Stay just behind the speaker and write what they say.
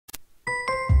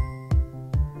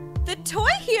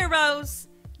Toy Heroes!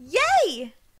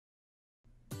 Yay!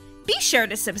 Be sure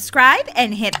to subscribe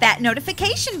and hit that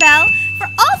notification bell for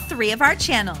all 3 of our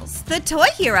channels, the Toy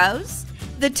Heroes,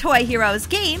 the Toy Heroes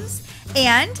Games,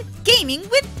 and Gaming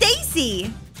with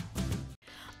Daisy.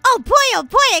 Oh boy,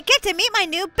 I get to meet my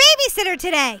new babysitter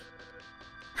today.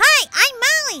 Hi, I'm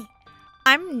Molly.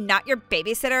 I'm not your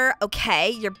babysitter, okay?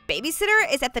 Your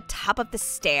babysitter is at the top of the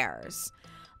stairs.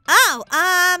 Oh,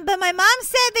 but my mom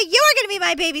said that you were going to be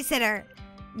my babysitter.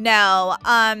 No,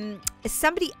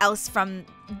 somebody else from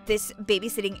this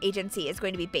babysitting agency is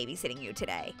going to be babysitting you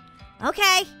today.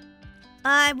 Okay.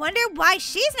 I wonder why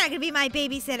she's not going to be my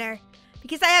babysitter.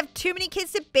 Because I have too many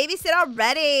kids to babysit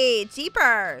already.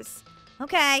 Jeepers.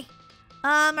 Okay.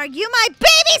 Are you my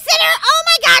babysitter? Oh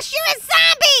my gosh, you're a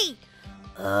zombie!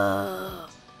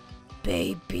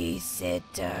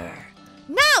 Babysitter.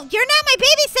 No, you're not my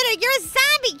babysitter. You're a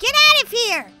zombie. Get out of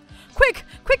here. Quick,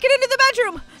 get into the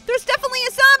bedroom. There's definitely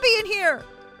a zombie in here.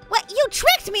 What? You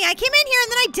tricked me. I came in here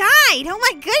and then I died. Oh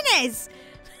my goodness.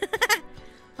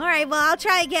 All right, well, I'll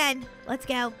try again. Let's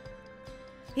go.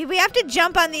 We have to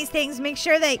jump on these things. Make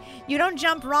sure that you don't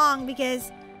jump wrong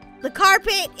because the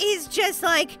carpet is just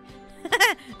like...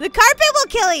 the carpet will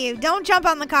kill you. Don't jump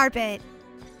on the carpet.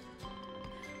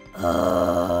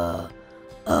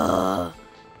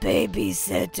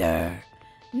 Babysitter.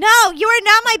 No, you are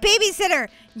not my babysitter.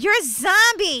 You're a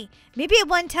zombie. Maybe at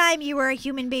one time you were a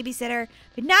human babysitter,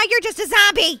 but now you're just a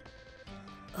zombie.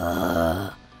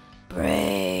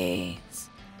 Brains.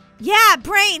 Yeah,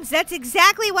 brains. That's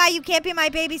exactly why you can't be my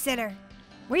babysitter.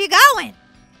 Where you going?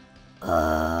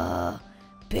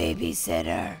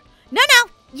 Babysitter. No,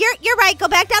 you're right. Go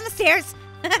back down the stairs.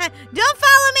 Don't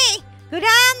follow me. Go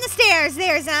down the stairs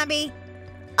there, zombie.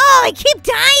 Oh, I keep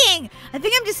dying. I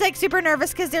think I'm just like super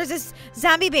nervous because there's this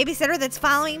zombie babysitter that's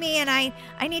following me and I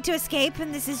need to escape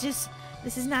and this is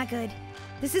not good.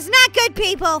 This is not good,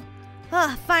 people.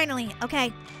 Oh, finally.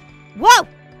 Okay. Whoa.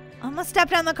 Almost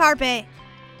stepped on the carpet.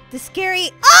 The scary...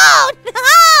 Oh,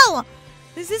 no.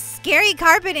 This is scary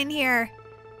carpet in here.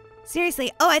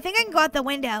 Seriously. Oh, I think I can go out the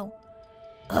window.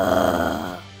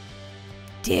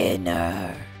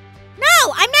 Dinner.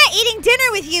 No, I'm not eating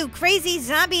dinner with you, crazy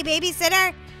zombie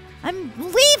babysitter. I'm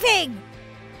leaving.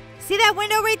 See that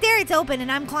window right there? It's open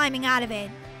and I'm climbing out of it.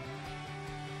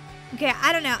 Okay,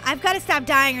 I don't know. I've got to stop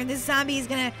dying or this zombie is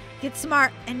going to get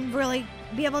smart and really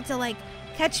be able to, like,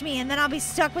 catch me. And then I'll be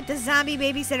stuck with the zombie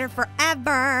babysitter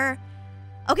forever.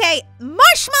 Okay,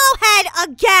 marshmallow head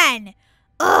again.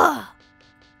 Ugh.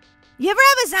 You ever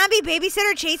have a zombie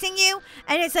babysitter chasing you?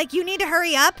 And it's like you need to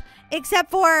hurry up,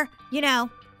 except for, you know,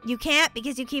 you can't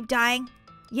because you keep dying?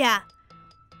 Yeah.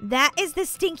 That is the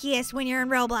stinkiest when you're in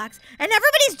Roblox. And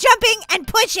everybody's jumping and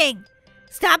pushing.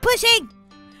 Stop pushing.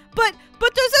 But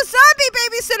there's a zombie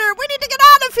babysitter. We need to get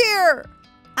out of here.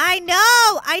 I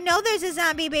know there's a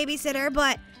zombie babysitter,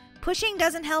 but pushing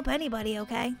doesn't help anybody,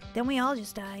 okay? Then we all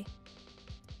just die.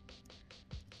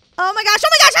 Oh my gosh.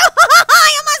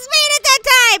 I almost made it that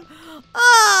time.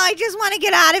 Oh, I just want to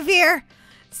get out of here.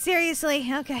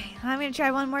 Seriously. Okay, I'm going to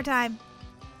try one more time.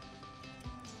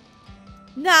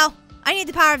 No, I need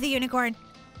the power of the unicorn.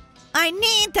 I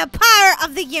need the power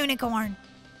of the unicorn.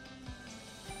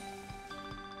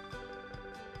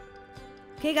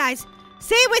 Okay, guys,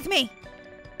 say it with me.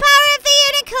 Power of the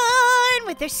unicorn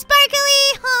with their sparkly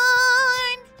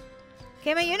horn.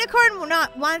 Okay, my unicorn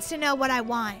wants to know what I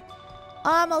want.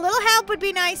 A little help would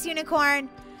be nice, unicorn.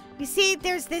 You see,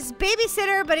 there's this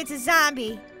babysitter, but it's a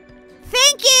zombie.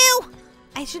 Thank you.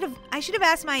 I should have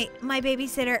asked my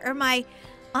babysitter or my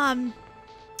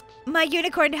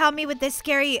unicorn to help me with this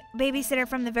scary babysitter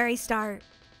from the very start.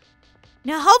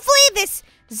 Now, hopefully this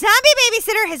zombie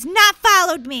babysitter has not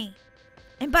followed me.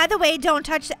 And by the way, don't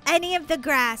touch any of the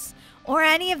grass or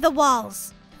any of the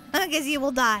walls because you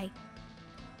will die.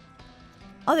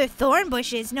 Oh, they're thorn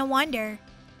bushes. No wonder.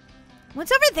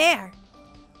 What's over there?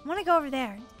 I want to go over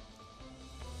there.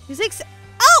 There's like...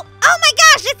 Oh my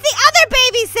gosh, it's the other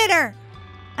babysitter.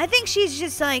 I think she's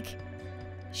just like...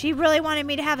 She really wanted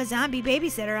me to have a zombie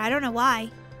babysitter. I don't know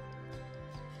why.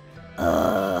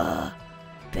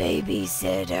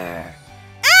 Babysitter.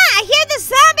 I hear the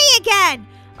zombie again.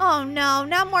 Oh no,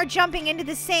 not more jumping into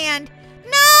the sand.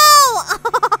 No!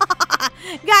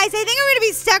 Guys, I think I'm going to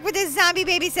be stuck with this zombie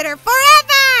babysitter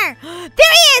forever. There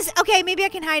he is. Okay, maybe I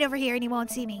can hide over here and he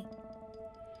won't see me.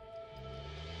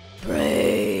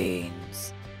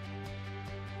 Brains.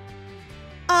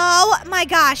 Oh my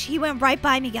gosh, he went right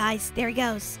by me, guys. There he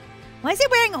goes. Why is he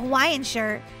wearing a Hawaiian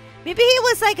shirt? Maybe he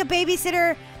was like a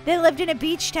babysitter that lived in a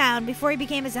beach town before he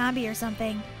became a zombie or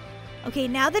something. Okay,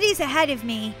 now that he's ahead of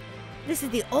me, this is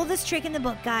the oldest trick in the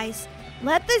book, guys.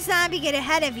 let the zombie get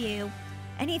ahead of you,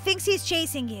 and he thinks he's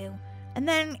chasing you. And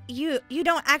then you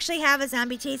don't actually have a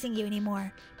zombie chasing you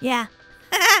anymore. Yeah.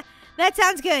 That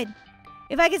sounds good.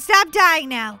 If I could stop dying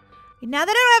now. Now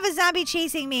that I don't have a zombie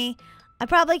chasing me, I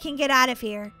probably can get out of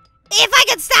here. If I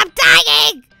could stop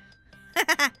dying!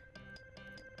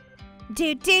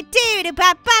 Do do do do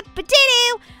ba ba ba do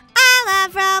do. I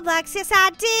love Roblox, yes I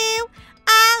do.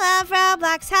 I love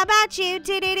Roblox, how about you?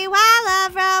 Do do do. I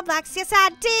love Roblox, yes I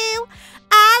do.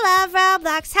 I love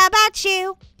Roblox, how about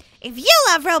you? If you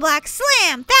love Roblox,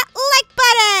 slam that like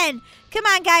button. Come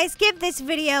on, guys, give this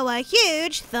video a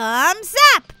huge thumbs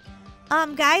up.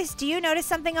 Guys, do you notice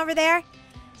something over there?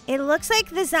 It looks like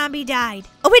the zombie died.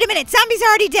 Oh, wait a minute. Zombie's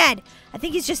already dead. I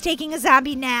think he's just taking a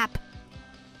zombie nap.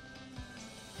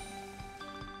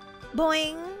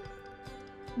 Boing.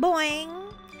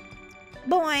 Boing.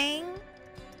 Boing.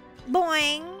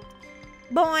 Boing.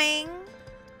 Boing.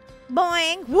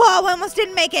 Boing. Whoa, I almost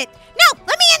didn't make it. No,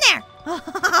 let me in there.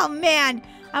 Oh, man.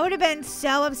 I would have been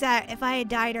so upset if I had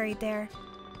died right there.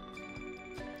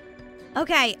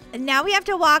 Okay, now we have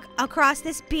to walk across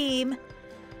this beam.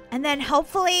 And then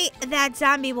hopefully that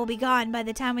zombie will be gone by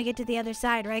the time we get to the other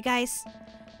side. Right, guys?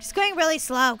 Just going really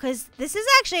slow because this is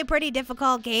actually a pretty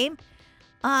difficult game.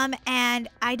 And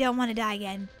I don't want to die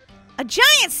again. A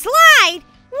giant slide?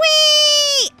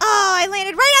 Whee! Oh, I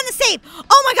landed right on the save.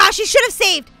 Oh my gosh, you should have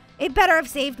saved. It better have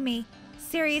saved me.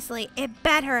 Seriously, it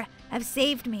better have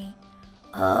saved me.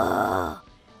 Oh,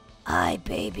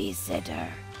 Babysitter.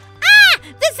 Ah!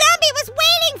 The zombie was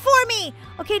waiting for me!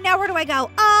 Okay, now where do I go?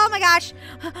 Oh my gosh.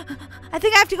 I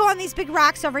think I have to go on these big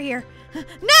rocks over here.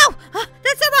 No!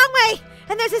 That's the wrong way!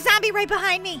 And there's a zombie right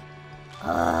behind me.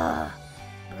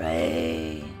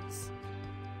 Brains.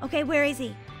 Okay, where is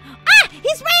he? Ah!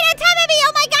 He's right on top of me!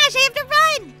 Oh my gosh, I have to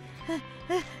run!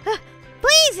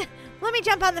 Please! Let me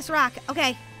jump on this rock.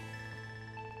 Okay.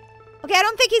 Okay, I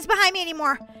don't think he's behind me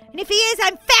anymore. And if he is,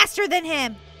 I'm faster than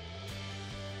him.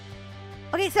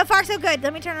 Okay, so far so good.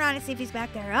 Let me turn around and see if he's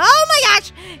back there. Oh my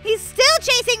gosh! He's still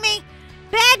chasing me!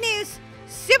 Bad news.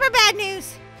 Super bad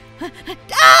news.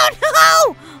 Oh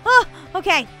no! Oh,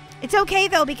 okay. It's okay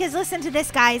though, because listen to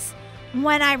this, guys.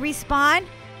 When I respawn,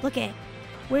 look at,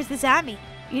 where's the zombie?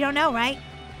 You don't know, right?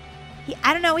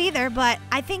 I don't know either, but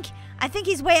I think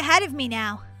he's way ahead of me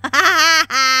now.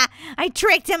 I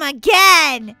tricked him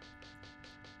again!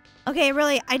 Okay,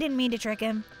 really, I didn't mean to trick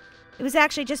him. It was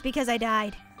actually just because I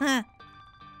died. Huh.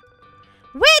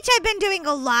 Which I've been doing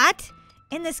a lot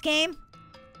in this game.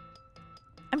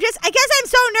 I guess I'm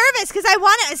so nervous because I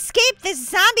want to escape this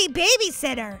zombie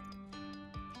babysitter.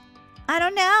 I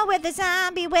don't know where the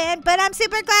zombie went, but I'm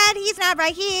super glad he's not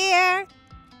right here.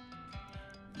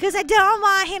 Because I don't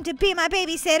want him to be my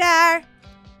babysitter.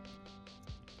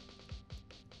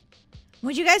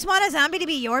 Would you guys want a zombie to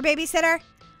be your babysitter?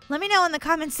 Let me know in the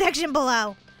comment section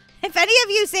below. If any of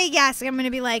you say yes, I'm going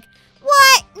to be like,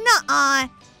 what? Nuh-uh.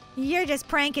 You're just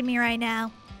pranking me right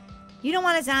now. You don't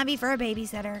want a zombie for a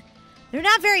babysitter. They're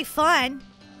not very fun.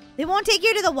 They won't take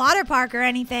you to the water park or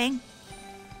anything.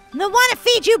 They'll want to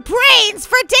feed you brains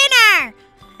for dinner.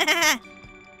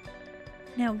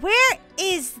 Now, where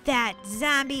is that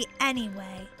zombie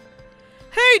anyway?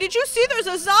 Hey, did you see there's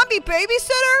a zombie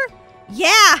babysitter?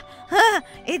 Yeah,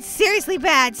 it's seriously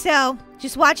bad, so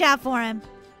just watch out for him.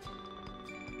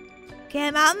 Okay,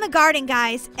 I'm out in the garden,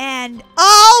 guys, and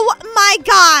oh my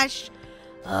gosh!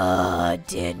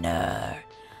 Dinner.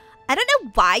 I don't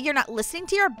know why you're not listening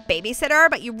to your babysitter,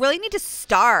 but you really need to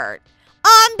start.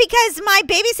 Because my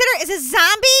babysitter is a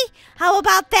zombie? How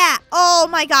about that? Oh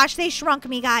my gosh, they shrunk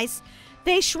me, guys.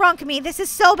 They shrunk me. This is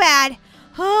so bad.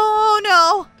 Oh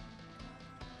no.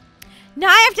 Now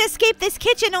I have to escape this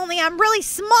kitchen, only I'm really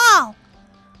small.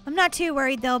 I'm not too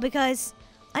worried though, because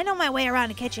I know my way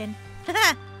around a kitchen.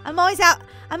 I'm always out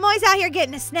here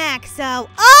getting a snack, so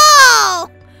oh!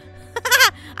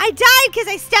 I died because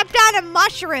I stepped on a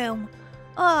mushroom.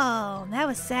 Oh, that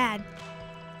was sad.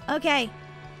 Okay,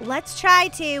 let's try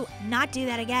to not do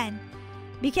that again.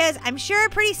 Because I'm sure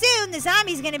pretty soon the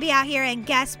zombie's going to be out here, and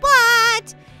guess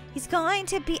what? He's going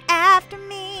to be after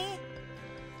me.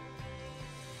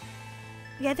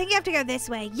 Yeah, I think you have to go this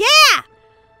way. Yeah!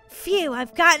 Phew,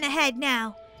 I've gotten ahead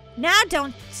now. Now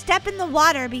don't step in the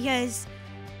water because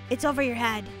it's over your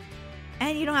head.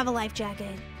 And you don't have a life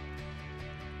jacket.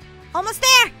 Almost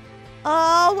there!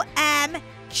 OMG!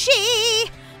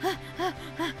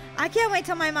 I can't wait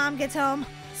till my mom gets home.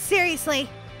 Seriously,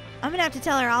 I'm gonna have to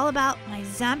tell her all about my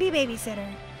zombie babysitter.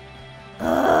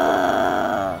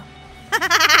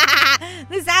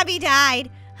 The zombie died.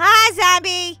 Hi,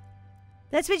 zombie!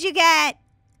 That's what you get.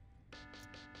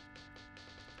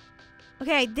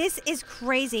 Okay, this is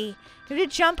crazy. You have to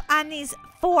jump on these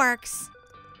forks.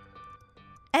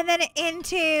 And then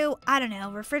into, I don't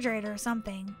know, refrigerator or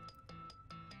something.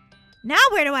 Now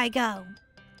where do I go?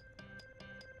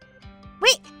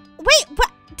 Wait,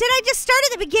 what? Did I just start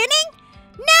at the beginning?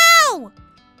 No!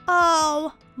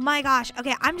 Oh my gosh.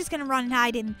 Okay, I'm just gonna run and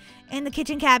hide in the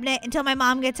kitchen cabinet until my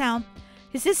mom gets home.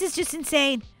 Because this is just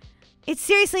insane. It's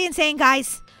seriously insane,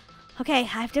 guys. Okay, I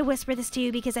have to whisper this to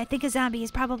you because I think a zombie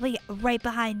is probably right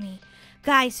behind me.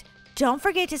 Guys, don't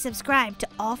forget to subscribe to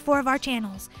all 4 of our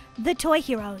channels. The Toy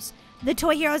Heroes, The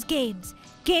Toy Heroes Games,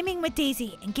 Gaming with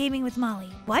Daisy, and Gaming with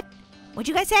Molly. What? What'd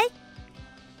you guys say?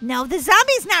 No, the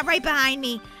zombie's not right behind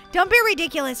me. Don't be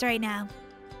ridiculous right now.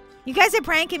 You guys are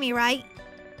pranking me, right?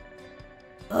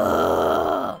 Ugh.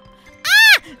 Ah!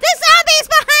 The zombie's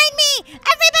behind me!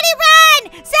 Everybody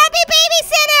run! Zombie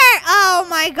babysitter! Oh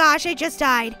my gosh, I just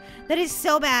died. That is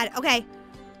so bad. Okay.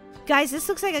 Guys, this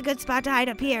looks like a good spot to hide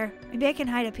up here. Maybe I can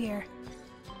hide up here.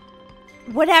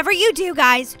 Whatever you do,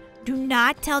 guys, do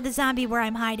not tell the zombie where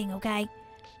I'm hiding, okay?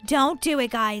 Don't do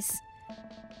it, guys.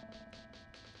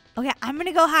 Okay, I'm going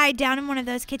to go hide down in one of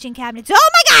those kitchen cabinets. Oh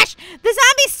my gosh! The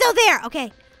zombie's still there!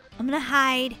 Okay, I'm going to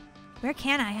hide. Where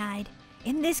can I hide?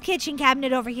 In this kitchen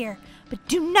cabinet over here. But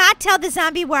do not tell the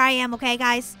zombie where I am, okay,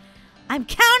 guys? I'm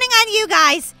counting on you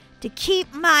guys to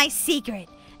keep my secret.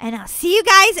 And I'll see you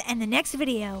guys in the next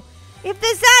video. If the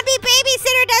zombie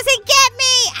babysitter doesn't get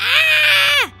me!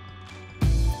 Ah!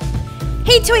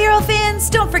 Hey Toy Hero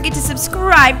fans, don't forget to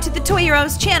subscribe to the Toy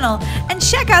Heroes channel and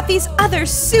check out these other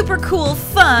super cool,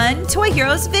 fun Toy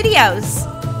Heroes videos.